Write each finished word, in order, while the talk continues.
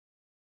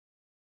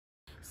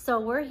So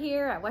we're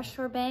here at West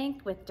Shore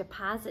Bank with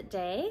Deposit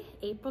Day,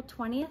 April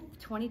 20th,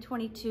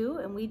 2022,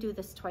 and we do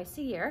this twice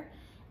a year,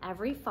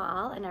 every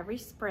fall and every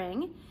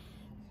spring.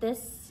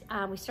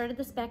 We started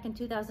this back in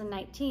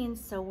 2019,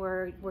 so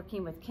we're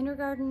working with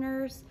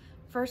kindergarteners,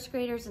 first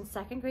graders and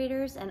second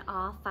graders, and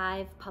all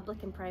 5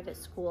 public and private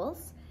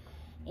schools.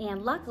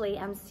 And luckily,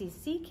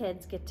 MCC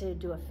kids get to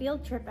do a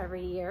field trip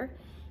every year,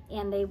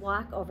 and they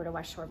walk over to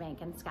West Shore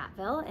Bank in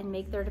Scottville and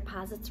make their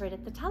deposits right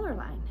at the teller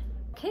line.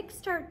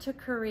 Kickstart to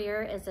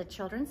Career is a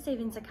children's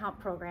savings account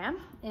program,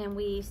 and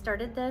we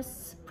started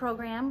this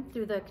program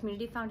through the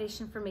Community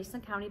Foundation for Mason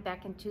County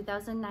back in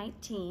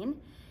 2019.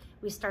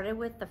 We started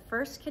with the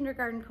first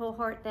kindergarten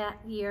cohort that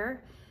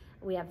year.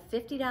 We have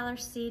 $50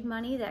 seed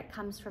money that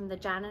comes from the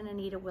John and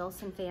Anita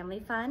Wilson Family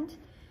Fund.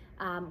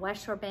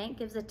 West Shore Bank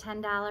gives a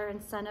 $10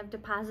 incentive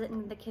deposit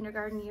in the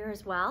kindergarten year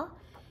as well.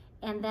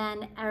 And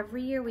then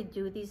every year we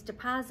do these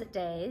deposit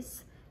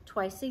days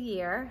twice a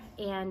year,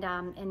 and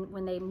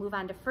when they move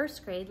on to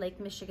first grade, Lake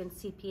Michigan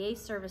CPA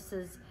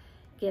Services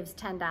gives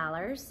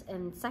 $10,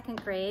 and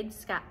second grade,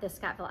 the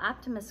Scottville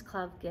Optimist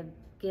Club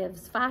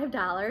gives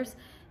 $5,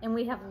 and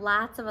we have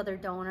lots of other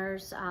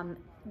donors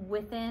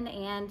within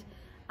and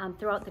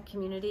throughout the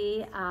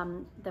community.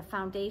 The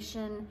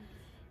foundation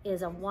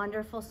is a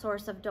wonderful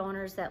source of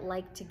donors that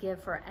like to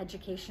give for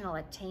educational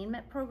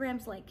attainment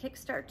programs like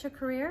Kickstart to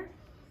Career.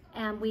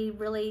 And we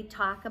really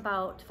talk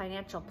about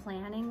financial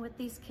planning with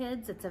these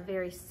kids. It's a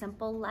very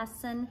simple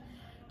lesson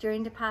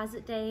during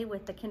deposit day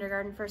with the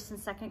kindergarten, first and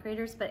second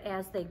graders, but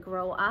as they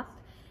grow up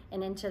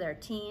and into their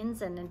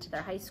teens and into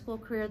their high school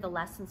career, the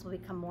lessons will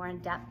become more in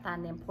depth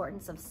on the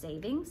importance of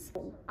savings.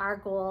 Our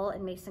goal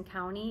in Mason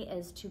County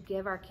is to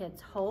give our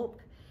kids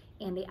hope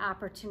and the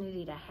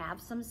opportunity to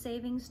have some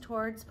savings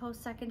towards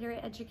post-secondary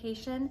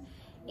education.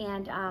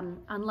 And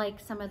unlike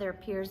some of their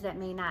peers that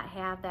may not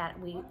have that,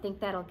 we think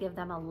that'll give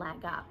them a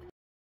leg up.